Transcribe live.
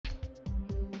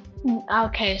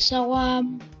Okay, so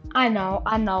I know.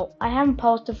 I haven't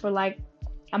posted for like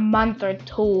a month or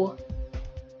two.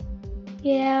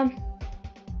 Yeah,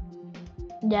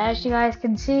 yeah, as you guys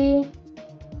can see,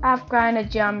 I've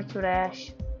grinded Geometry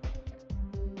Dash.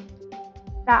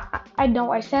 I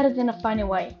know, I said it in a funny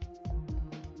way.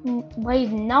 Please,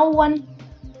 no one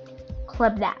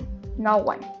clip that. No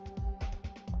one.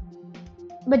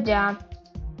 But yeah,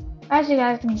 as you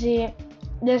guys can see,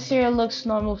 this here looks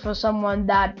normal for someone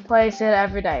that plays it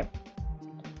every day.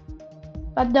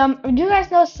 But do you guys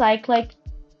know Cyclic?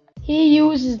 He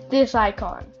uses this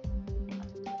icon.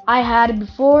 I had it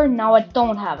before, now I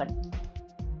don't have it.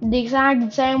 The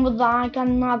exact same with the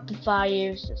icon Noctify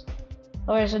uses.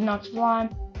 Or is it Noctify?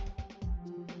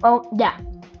 Well, yeah,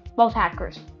 both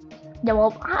hackers. Yeah,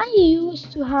 well, I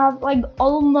used to have like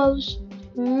almost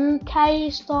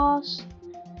 2k stars.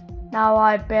 Now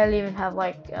I barely even have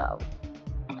like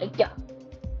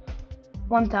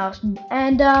 1000.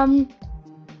 And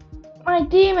my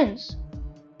demons.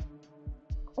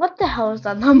 What the hell is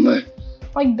that number?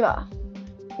 Like, bruh,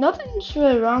 nothing's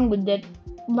really wrong with it.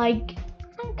 Like,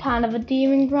 I'm kind of a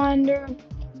demon grinder.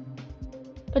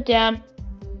 But yeah,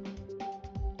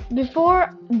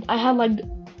 before I had like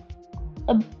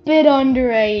a bit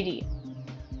under 80.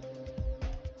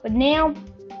 But now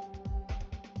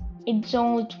it's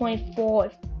only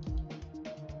 24.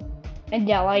 And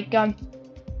yeah, I think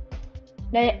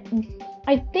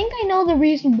I know the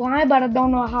reason why, but I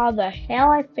don't know how the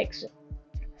hell I fix it.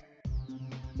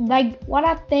 Like what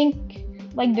I think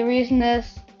like the reason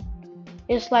is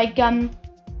like yeah,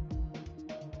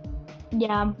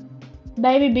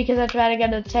 maybe because I tried to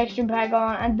get the texture pack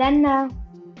on and then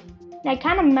I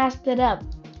kind of messed it up.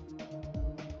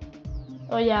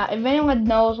 So yeah, if anyone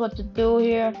knows what to do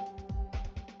here,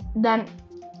 then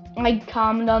like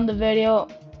comment on the video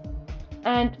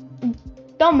and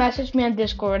don't message me on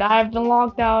Discord. I've been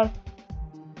locked out.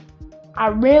 I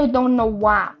really don't know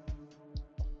why.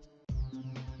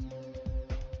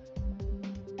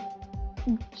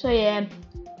 So yeah.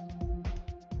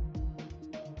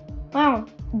 Wow,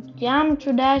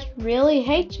 Geometry Dash really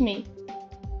hates me.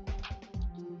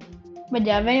 But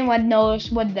yeah, if anyone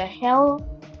knows what the hell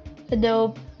to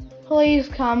do, please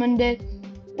comment it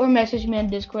or message me on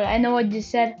Discord. I know I just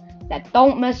said that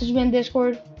don't message me on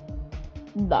Discord,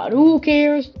 but who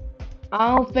cares?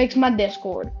 I'll fix my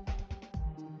Discord.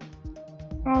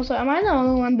 Also, am I the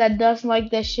only one that doesn't like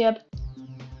this ship?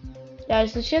 Yeah,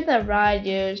 it's the ship that Riot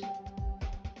used.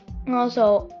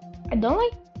 Also, I don't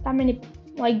like that many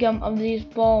of these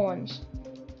ball ones.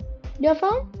 Your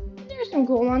phone? There's some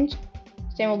cool ones.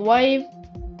 Same with Wave,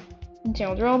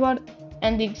 same with Robot,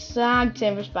 and the exact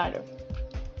same with Spider.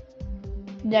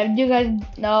 Yeah, do you guys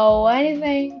know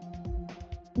anything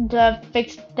to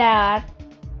fix that?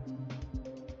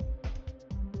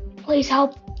 Please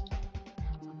help.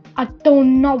 I do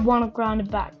not want to ground it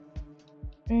back.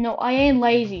 No, I ain't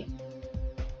lazy.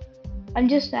 I'm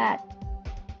just sad.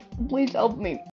 Please help me.